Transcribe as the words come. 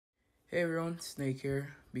Hey everyone, Snake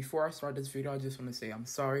here. Before I start this video, I just want to say I'm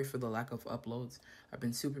sorry for the lack of uploads. I've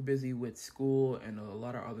been super busy with school and a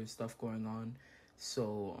lot of other stuff going on.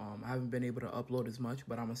 So I haven't been able to upload as much,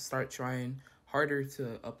 but I'm going to start trying harder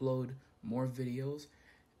to upload more videos.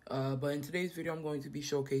 But in today's video, I'm going to be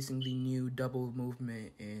showcasing the new double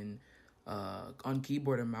movement on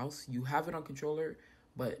keyboard and mouse. You have it on controller,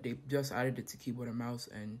 but they just added it to keyboard and mouse,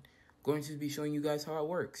 and I'm going to be showing you guys how it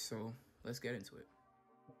works. So let's get into it.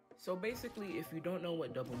 So basically, if you don't know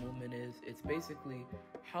what double movement is, it's basically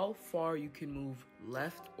how far you can move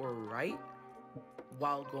left or right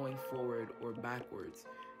while going forward or backwards.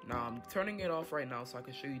 Now I'm turning it off right now so I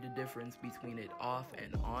can show you the difference between it off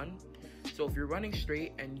and on. So if you're running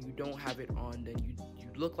straight and you don't have it on, then you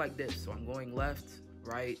look like this. So I'm going left,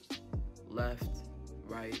 right,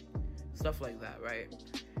 stuff like that, right?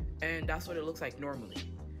 And that's what it looks like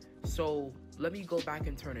normally. So let me go back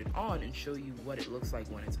and turn it on and show you what it looks like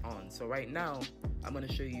when it's on. So right now, I'm going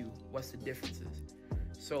to show you what's the differences.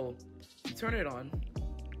 So you turn it on,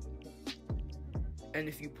 and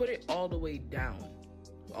if you put it all the way down,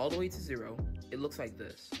 all the way to 0, it looks like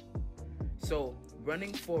this. So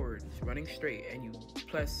running forward, running straight, and you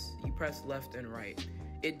press left and right,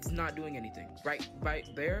 it's not doing anything. Right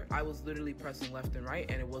there, I was literally pressing left and right,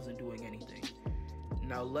 and it wasn't doing anything.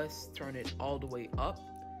 Now let's turn it all the way up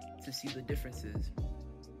to see the differences.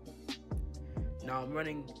 Now I'm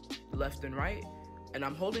running left and right, and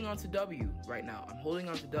I'm holding on to W right now. I'm holding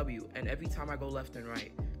on to W, and every time I go left and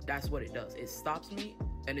right, that's what it does. It stops me,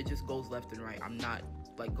 and it just goes left and right. I'm not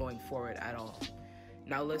like going forward at all.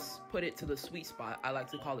 Now let's put it to the sweet spot. I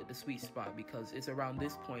like to call it the sweet spot because it's around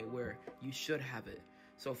this point where you should have it.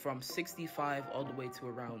 So from 65 all the way to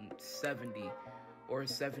around 70 or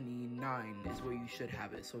 79 is where you should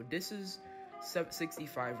have it. So this is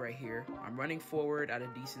 65 right here. I'm running forward at a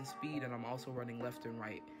decent speed, and I'm also running left and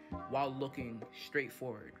right while looking straight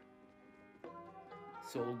forward.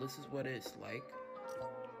 So this is what it's like.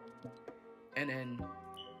 And then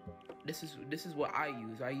this is what I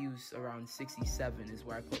use. I use around 67 is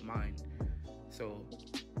where I put mine. So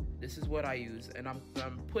this is what I use, and I'm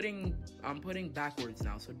putting backwards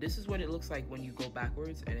now. So this is what it looks like when you go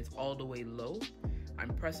backwards, and it's all the way low.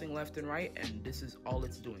 I'm pressing left and right, and this is all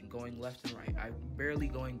it's doing, going left and right. I'm barely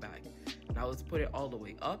going back. Now let's put it all the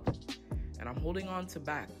way up, and I'm holding on to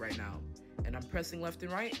back right now, and I'm pressing left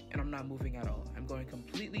and right, and I'm not moving at all. I'm going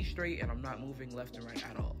completely straight, and I'm not moving left and right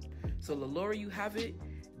at all. So the lower you have it,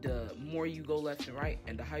 the more you go left and right,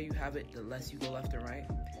 and the higher you have it, the less you go left and right.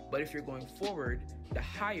 But if you're going forward, the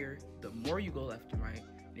higher, the more you go left and right.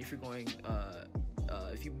 And if you're going,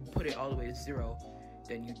 if you put it all the way to 0,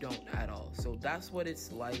 then you don't at all. So that's what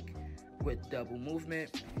it's like with double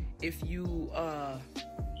movement. If you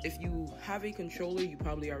have a controller, you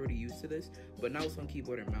probably already used to this, but now it's on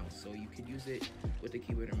keyboard and mouse, so you could use it with the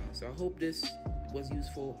keyboard and mouse. So I hope this was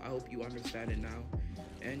useful. I hope you understand it now.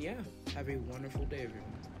 And yeah, have a wonderful day,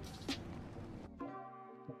 everyone.